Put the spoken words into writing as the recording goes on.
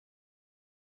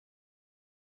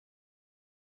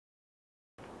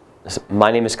My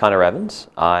name is Conor Evans.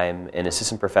 I'm an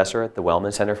assistant professor at the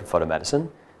Wellman Center for Photomedicine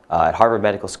at Harvard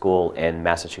Medical School and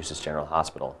Massachusetts General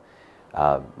Hospital.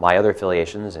 My other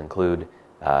affiliations include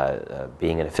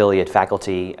being an affiliate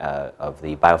faculty of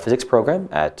the biophysics program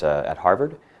at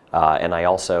Harvard, and I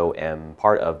also am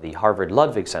part of the Harvard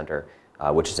Ludwig Center,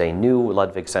 which is a new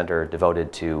Ludwig Center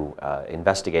devoted to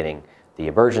investigating the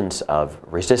emergence of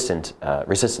resistance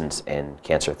in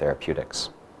cancer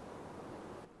therapeutics.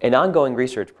 An ongoing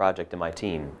research project in my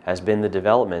team has been the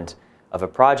development of a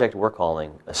project we're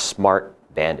calling a SMART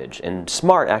bandage. And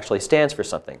SMART actually stands for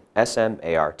something.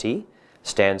 S-M-A-R-T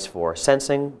stands for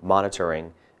Sensing,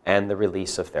 Monitoring, and the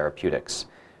Release of Therapeutics.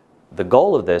 The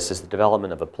goal of this is the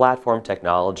development of a platform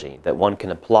technology that one can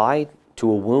apply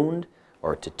to a wound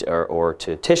or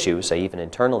to tissue, say even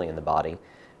internally in the body.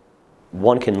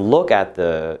 One can look at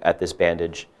this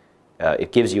bandage.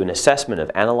 It gives you an assessment of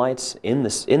analytes in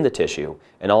the tissue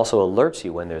and also alerts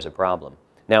you when there's a problem.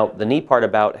 Now, the neat part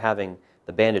about having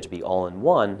the bandage be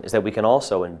all-in-one is that we can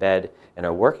also embed and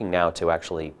are working now to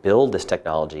actually build this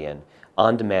technology in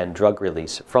on-demand drug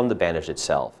release from the bandage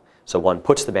itself. So one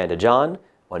puts the bandage on,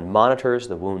 one monitors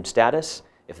the wound status.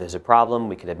 If there's a problem,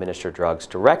 we can administer drugs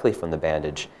directly from the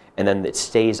bandage, and then it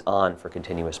stays on for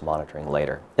continuous monitoring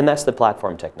later. And that's the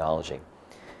platform technology.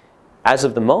 As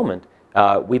of the moment,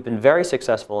 we've been very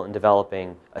successful in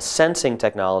developing a sensing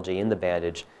technology in the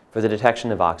bandage for the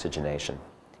detection of oxygenation.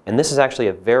 And this is actually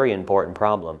a very important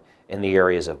problem in the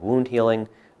areas of wound healing,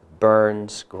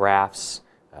 burns, grafts,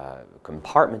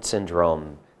 compartment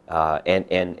syndrome,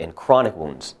 and chronic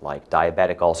wounds like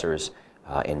diabetic ulcers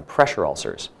and pressure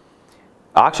ulcers.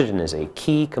 Oxygen is a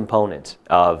key component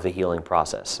of the healing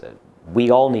process. We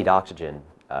all need oxygen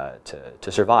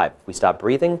to survive. If we stop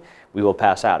breathing, we will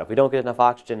pass out. If we don't get enough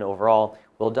oxygen overall,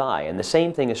 we'll die. And the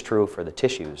same thing is true for the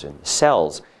tissues and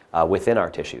cells within our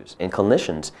tissues. And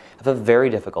clinicians have a very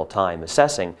difficult time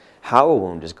assessing how a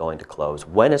wound is going to close,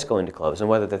 when it's going to close, and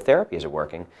whether the therapies are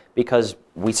working, because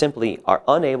we simply are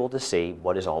unable to see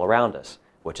what is all around us,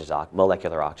 which is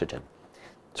molecular oxygen.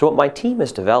 So what my team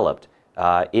has developed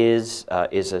is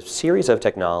a series of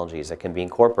technologies that can be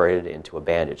incorporated into a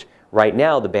bandage. Right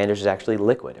now, the bandage is actually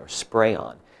liquid or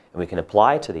spray-on, and we can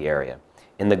apply it to the area.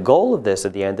 And the goal of this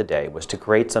at the end of the day was to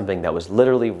create something that was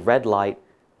literally red light,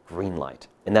 green light.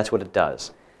 And that's what it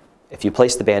does. If you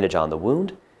place the bandage on the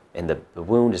wound, and the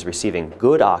wound is receiving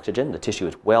good oxygen, the tissue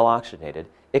is well oxygenated,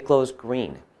 it glows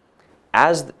green.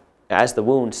 As the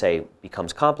wound, say,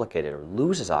 becomes complicated or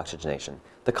loses oxygenation,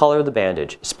 the color of the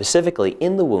bandage, specifically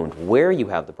in the wound where you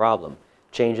have the problem,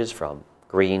 changes from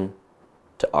green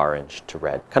to orange to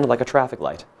red, kind of like a traffic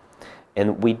light.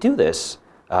 And we do this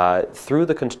through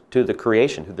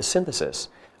the synthesis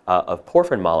of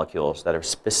porphyrin molecules that are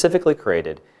specifically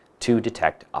created to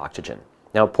detect oxygen.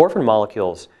 Now, porphyrin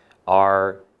molecules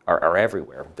are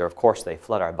everywhere. Of course, they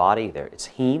flood our body. Its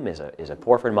heme is a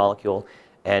porphyrin molecule,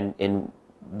 and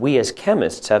we as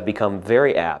chemists have become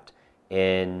very apt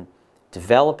in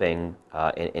developing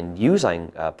and using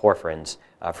porphyrins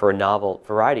for a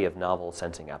variety of novel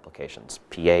sensing applications: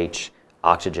 pH,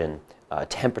 oxygen,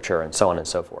 temperature, and so on and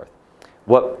so forth.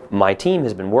 What my team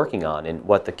has been working on, and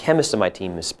what the chemists in my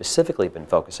team has specifically been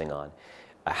focusing on,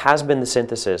 has been the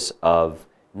synthesis of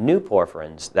new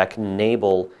porphyrins that can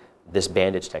enable this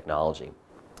bandage technology.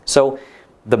 So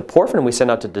the porphyrin we set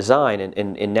out to design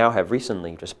and now have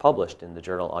recently just published in the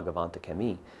journal Agavanta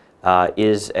Chemie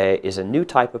is a new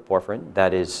type of porphyrin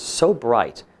that is so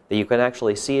bright that you can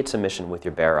actually see its emission with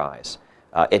your bare eyes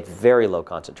at very low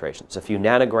concentrations. A few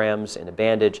nanograms in a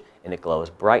bandage, and it glows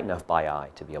bright enough by eye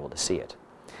to be able to see it.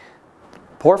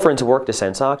 Porphyrins work to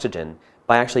sense oxygen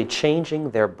by actually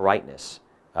changing their brightness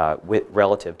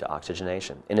relative to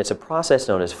oxygenation. And it's a process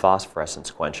known as phosphorescence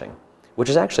quenching, which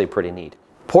is actually pretty neat.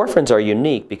 Porphyrins are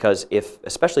unique because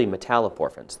especially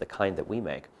metalloporphyrins, the kind that we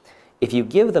make, if you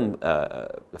give them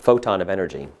a photon of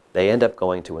energy, they end up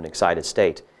going to an excited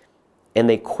state, and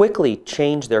they quickly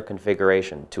change their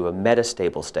configuration to a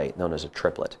metastable state known as a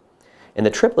triplet. And the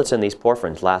triplets in these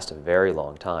porphyrins last a very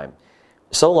long time.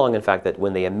 So long, in fact, that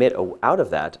when they emit out of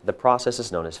that, the process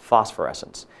is known as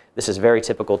phosphorescence. This is very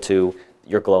typical to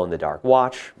your glow-in-the-dark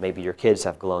watch. Maybe your kids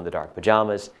have glow-in-the-dark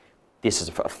pajamas. This is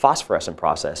a phosphorescent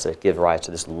process that gives rise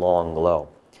to this long glow.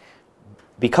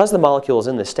 Because the molecule is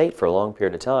in this state for a long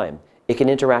period of time, it can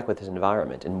interact with its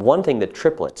environment. And one thing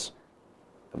that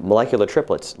molecular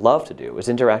triplets love to do is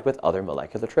interact with other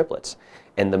molecular triplets.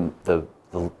 And the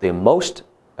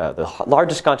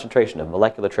largest concentration of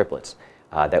molecular triplets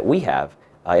that we have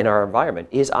in our environment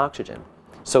is oxygen.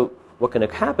 So what can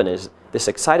happen is this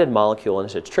excited molecule in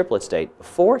its triplet state,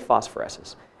 before it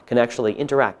phosphoresces, can actually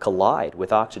collide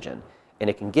with oxygen and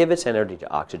it can give its energy to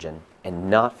oxygen and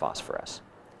not phosphorus.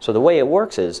 So the way it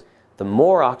works is the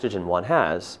more oxygen one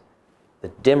has, the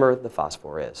dimmer the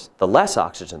phosphor is. The less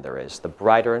oxygen there is, the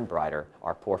brighter and brighter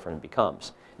our porphyrin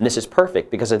becomes. And this is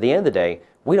perfect because at the end of the day,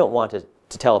 we don't want to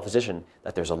tell a physician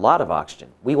that there's a lot of oxygen.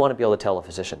 We want to be able to tell a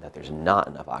physician that there's not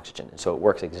enough oxygen. And so it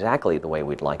works exactly the way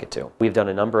we'd like it to. We've done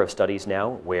a number of studies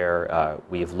now where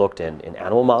we've looked in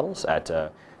animal models at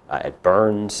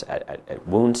burns, at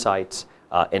wound sites,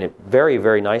 and it very,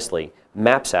 very nicely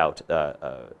maps out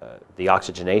the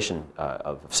oxygenation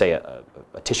of, say, a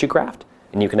tissue graft.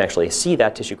 And you can actually see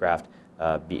that tissue graft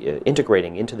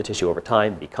integrating into the tissue over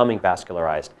time, becoming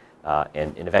vascularized,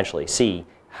 and eventually see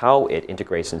how it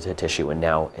integrates into the tissue and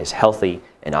now is healthy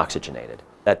and oxygenated.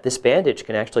 That this bandage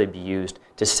can actually be used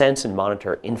to sense and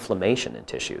monitor inflammation in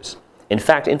tissues. In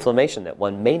fact, inflammation that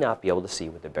one may not be able to see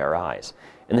with their bare eyes.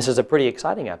 And this is a pretty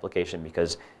exciting application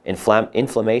because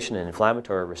inflammation and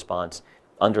inflammatory response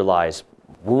underlies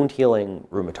wound healing,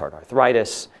 rheumatoid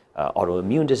arthritis,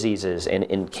 autoimmune diseases,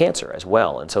 and cancer as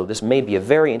well. And so this may be a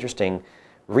very interesting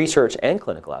research and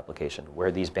clinical application where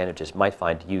these bandages might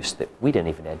find use that we didn't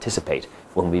even anticipate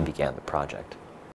when we began the project.